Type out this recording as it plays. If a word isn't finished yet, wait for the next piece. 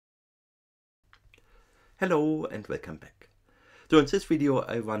Hello and welcome back. So in this video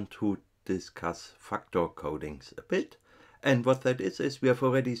I want to discuss factor codings a bit, and what that is we have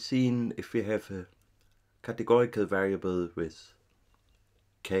already seen if we have a categorical variable with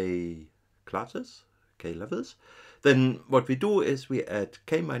k classes, k levels, then what we do is we add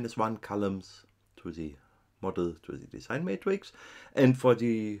k-1 columns to the model, to the design matrix, and for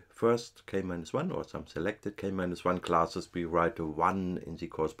the first k-1 or some selected k-1 classes we write a 1 in the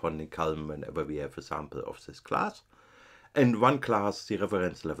corresponding column whenever we have a sample of this class, and one class, the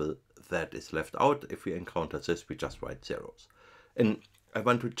reference level, that is left out. If we encounter this we just write zeros. And I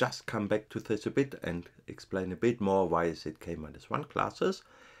want to just come back to this a bit and explain a bit more why is it k-1 classes,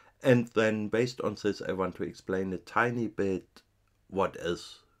 and then based on this I want to explain a tiny bit what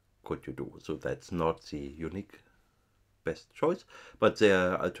else could you do. So that's not the unique best choice, but there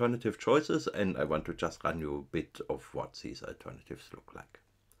are alternative choices, and I want to just run you a bit of what these alternatives look like.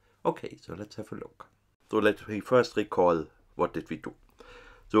 Okay, so let's have a look. So let me first recall what did we do.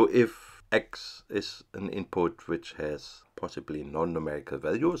 So if x is an input which has possibly non-numerical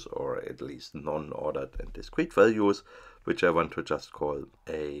values, or at least non-ordered and discrete values, which I want to just call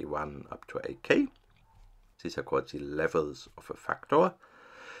a1 up to ak, these are called the levels of a factor.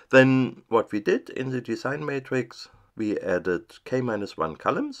 Then what we did in the design matrix, we added k-1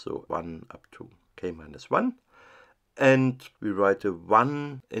 columns, so 1 up to k-1, and we write a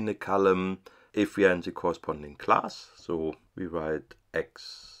 1 in a column if we are in the corresponding class. So we write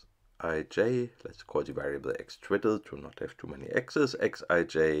xij, let's call the variable x twiddle to not have too many x's.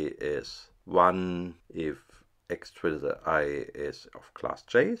 Xij is 1 if x twiddle I is of class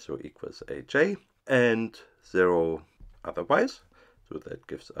j, so equals aj, and 0 otherwise. So that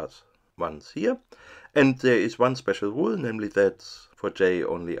gives us 1s here. And there is one special rule, namely that's for j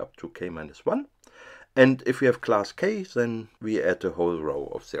only up to k-1. And if we have class k, then we add a whole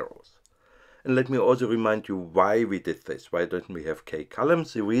row of zeros. And let me also remind you why we did this. Why didn't we have k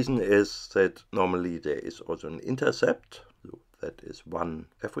columns? The reason is that normally there is also an intercept, so that is 1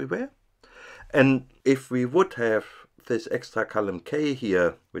 everywhere. And if we would have this extra column k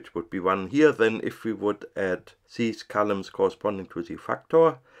here, which would be 1 here, then if we would add these columns corresponding to the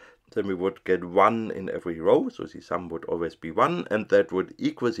factor, then we would get 1 in every row, so the sum would always be 1, and that would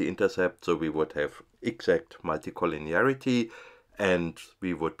equal the intercept, so we would have exact multicollinearity, and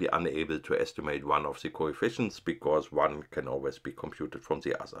we would be unable to estimate one of the coefficients because one can always be computed from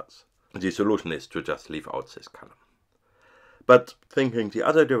the others. The solution is to just leave out this column. But thinking the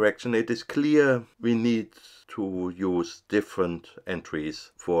other direction, it is clear we need to use different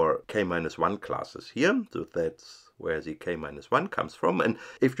entries for k-1 classes here. So that's where the k-1 comes from. And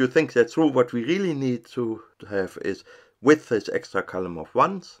if you think that's true, what we really need to have is, with this extra column of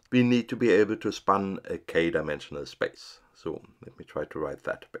 1s, we need to be able to span a k-dimensional space. So let me try to write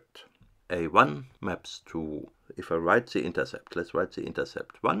that a bit. A1 maps to, if I write the intercept, let's write the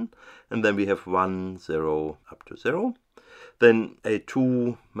intercept 1, and then we have 1, 0, up to 0. Then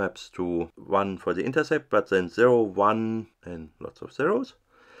A2 maps to 1 for the intercept, but then 0, 1, and lots of zeros.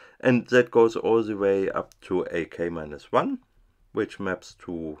 And that goes all the way up to ak-1, which maps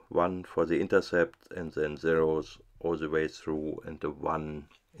to 1 for the intercept, and then zeros all the way through, and the 1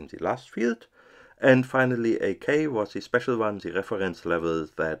 in the last field. And finally ak was the special one, the reference level,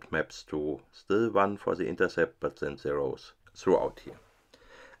 that maps to still 1 for the intercept, but then zeros throughout here.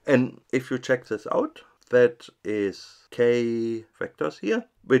 And if you check this out, that is k vectors here,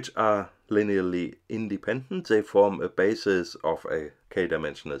 which are linearly independent. They form a basis of a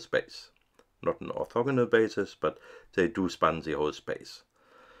k-dimensional space. Not an orthogonal basis, but they do span the whole space.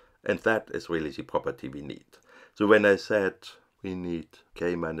 And that is really the property we need. So when I said we need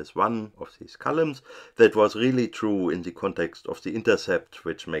k-1 of these columns, that was really true in the context of the intercept,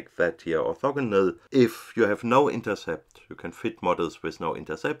 which makes that here orthogonal. If you have no intercept, you can fit models with no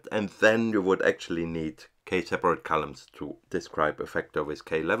intercept, and then you would actually need k separate columns to describe a factor with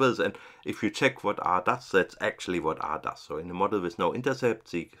k levels. And if you check what R does, that's actually what R does. So in a model with no intercept,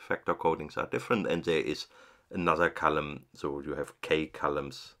 the factor codings are different, and there is another column, so you have k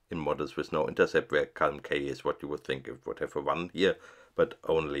columns in models with no intercept, where column k is what you would think it would have a 1 here, but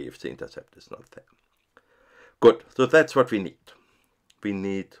only if the intercept is not there. Good, so that's what we need. We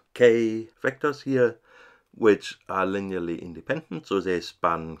need k vectors here, which are linearly independent, so they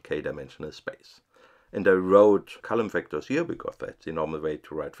span k-dimensional space. And I wrote column vectors here because that's the normal way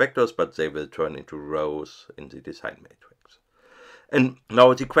to write vectors, but they will turn into rows in the design matrix. And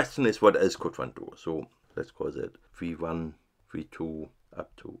now the question is, what else could one do? So let's call it v1, v2,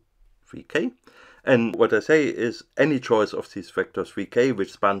 up to vk. And what I say is any choice of these vectors vk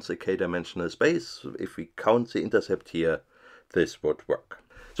which spans a k-dimensional space, if we count the intercept here, this would work.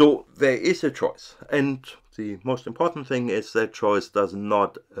 So there is a choice, and the most important thing is that choice does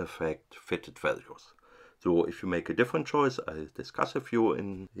not affect fitted values. So if you make a different choice, I'll discuss a few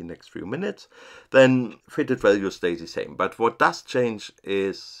in the next few minutes, then fitted values stay the same. But what does change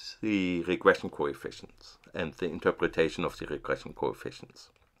is the regression coefficients and the interpretation of the regression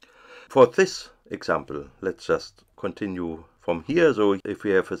coefficients. For this example, let's just continue from here. So if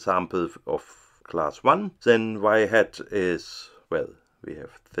we have a sample of class 1, then y hat is, well, we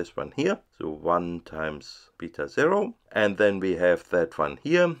have this one here, so 1 times beta 0, and then we have that one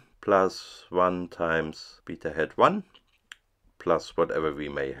here, plus 1 times beta hat 1, plus whatever we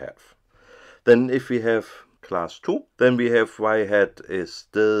may have. Then if we have class 2, then we have y hat is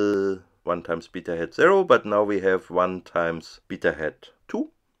still 1 times beta hat 0, but now we have 1 times beta hat 2,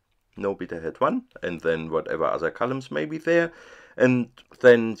 no beta hat 1, and then whatever other columns may be there. And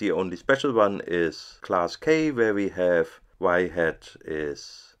then the only special one is class k, where we have y hat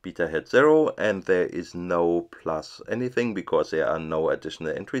is beta hat 0, and there is no plus anything because there are no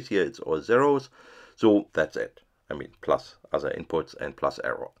additional entries here, it's all zeros. So that's it. I mean, plus other inputs and plus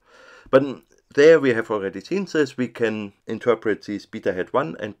error. But there we have already seen this. We can interpret these beta hat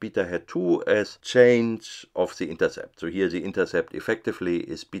 1 and beta hat 2 as change of the intercept. So here the intercept effectively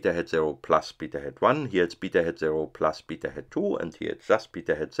is beta hat 0 plus beta hat 1. Here it's beta hat 0 plus beta hat 2, and here it's just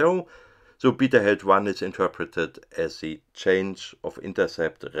beta hat 0. So beta hat 1 is interpreted as the change of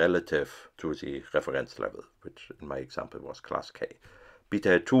intercept relative to the reference level, which in my example was class k. Beta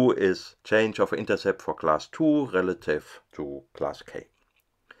hat 2 is change of intercept for class 2 relative to class k.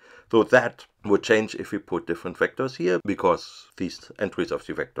 So that would change if we put different vectors here, because these entries of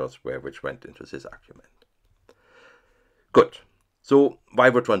the vectors were which went into this argument. Good. So why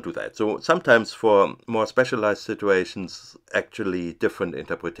would one do that? So sometimes for more specialized situations, actually different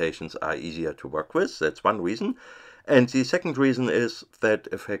interpretations are easier to work with. That's one reason. And the second reason is that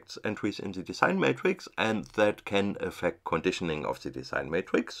affects entries in the design matrix, and that can affect conditioning of the design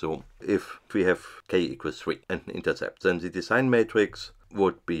matrix. So if we have k equals 3 and an intercept, then the design matrix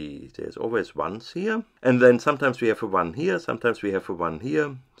would be, there's always ones here, and then sometimes we have a 1 here, sometimes we have a 1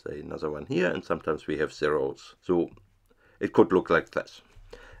 here, say another 1 here, and sometimes we have zeros. So it could look like this.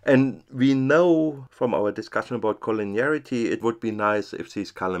 And we know from our discussion about collinearity, it would be nice if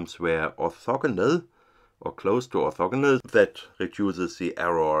these columns were orthogonal or close to orthogonal. That reduces the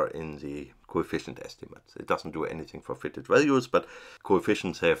error in the coefficient estimates. It doesn't do anything for fitted values, but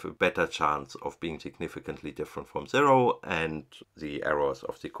coefficients have a better chance of being significantly different from 0, and the errors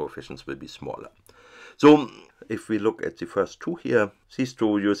of the coefficients will be smaller. So if we look at the first two here, these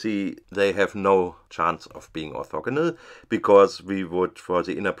two, you see they have no chance of being orthogonal, because we would, for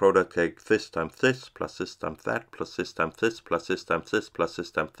the inner product, take this times this, plus this times that, plus this times this, plus this times this, plus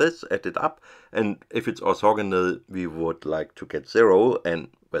this times this, add it up, and if it's orthogonal, we would like to get 0, and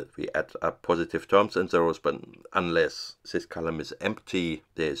well, we add up positive terms and zeros, but unless this column is empty,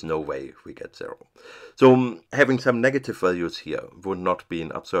 there is no way we get 0. So having some negative values here would not be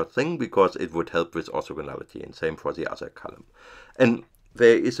an absurd thing, because it would help with orthogonality, and same for the other column. And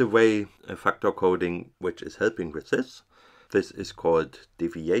there is a way, a factor coding, which is helping with this. This is called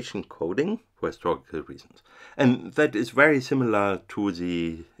deviation coding for historical reasons. And that is very similar to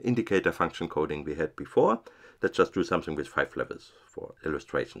the indicator function coding we had before. Let's just do something with 5 levels for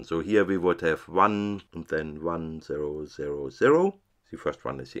illustration. So here we would have 1 and then 1, 0, 0, 0. The first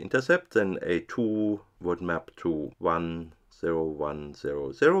one is the intercept. Then a 2 would map to 1, 0, 1,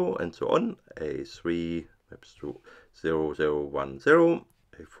 0, 0, and so on. A 3 maps to 0, 0, 1, 0.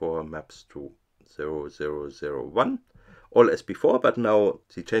 A 4 maps to 0, 0, 0, 1. All as before, but now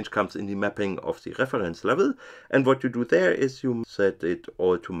the change comes in the mapping of the reference level. And what you do there is you set it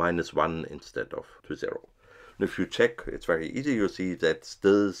all to -1 instead of to 0. If you check, it's very easy. You see that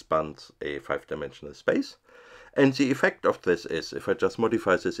still spans a 5-dimensional space. And the effect of this is, if I just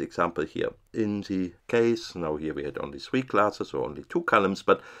modify this example here, in the case, now here we had only 3 classes, so only 2 columns,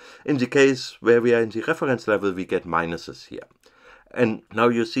 but in the case where we are in the reference level, we get minuses here. And now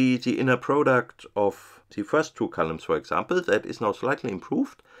you see the inner product of the first 2 columns, for example, that is now slightly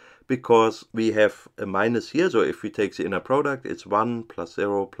improved, because we have a minus here. So if we take the inner product, it's 1 plus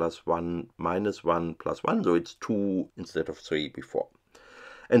 0 plus 1 minus 1 plus 1. So it's 2 instead of 3 before.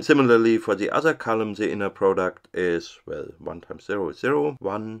 And similarly for the other column, the inner product is, well, 1 times 0 is 0,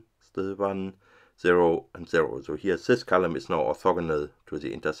 1, still 1, 0, and 0. So here this column is now orthogonal to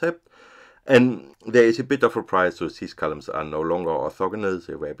the intercept. And there is a bit of a price, so these columns are no longer orthogonal,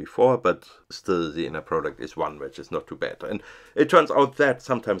 they were before, but still the inner product is 1, which is not too bad. And it turns out that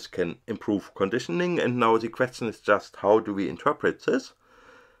sometimes can improve conditioning, and now the question is just how do we interpret this?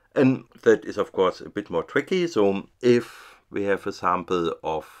 And that is of course a bit more tricky. So if we have a sample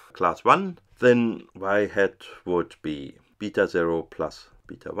of class 1, then y hat would be beta 0 plus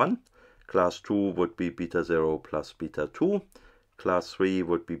beta 1. Class 2 would be beta 0 plus beta 2. Class 3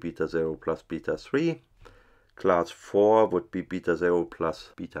 would be beta 0 plus beta 3. Class 4 would be beta 0 plus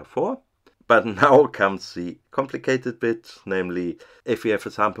beta 4. But now comes the complicated bit, namely, if we have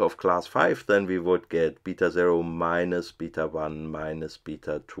a sample of class 5, then we would get beta 0 minus beta 1 minus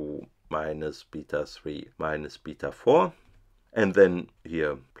beta 2 minus beta 3 minus beta 4. And then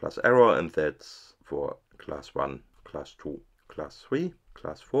here plus error, and that's for class 1, class 2, class 3,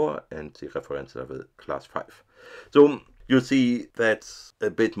 class 4, and the reference level class 5. So you see that's a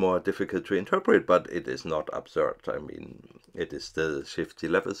bit more difficult to interpret, but it is not absurd. I mean, it is still shifts the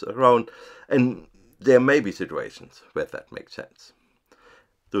levels around, and there may be situations where that makes sense.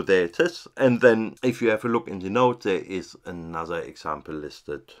 So there it is. And then if you have a look in the note, there is another example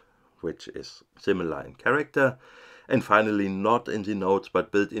listed, which is similar in character. And finally, not in the notes,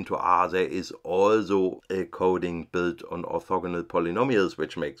 but built into R, there is also a coding built on orthogonal polynomials,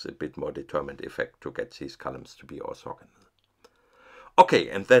 which makes a bit more determined effect to get these columns to be orthogonal. Okay,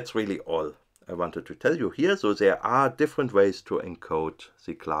 and that's really all I wanted to tell you here. So there are different ways to encode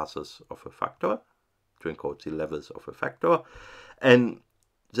the classes of a factor, to encode the levels of a factor. And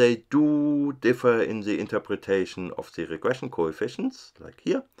they do differ in the interpretation of the regression coefficients, like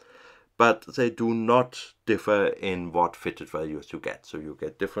here. But they do not differ in what fitted values you get. So you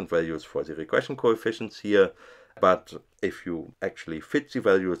get different values for the regression coefficients here, but if you actually fit the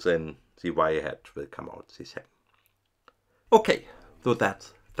values, then the y hat will come out the same. Okay, so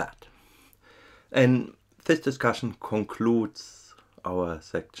that's that. And this discussion concludes our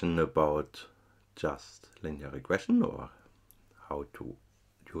section about just linear regression, or how to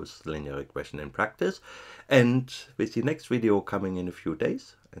use linear regression in practice. And with the next video coming in a few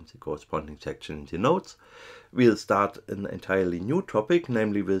days, and the corresponding section in the notes, we'll start an entirely new topic,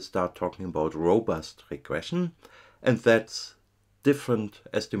 namely we'll start talking about robust regression, and that's different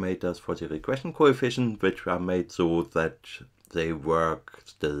estimators for the regression coefficient, which are made so that they work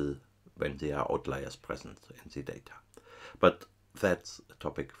still when there are outliers present in the data. But that's a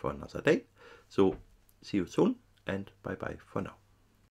topic for another day. So see you soon, and bye bye for now.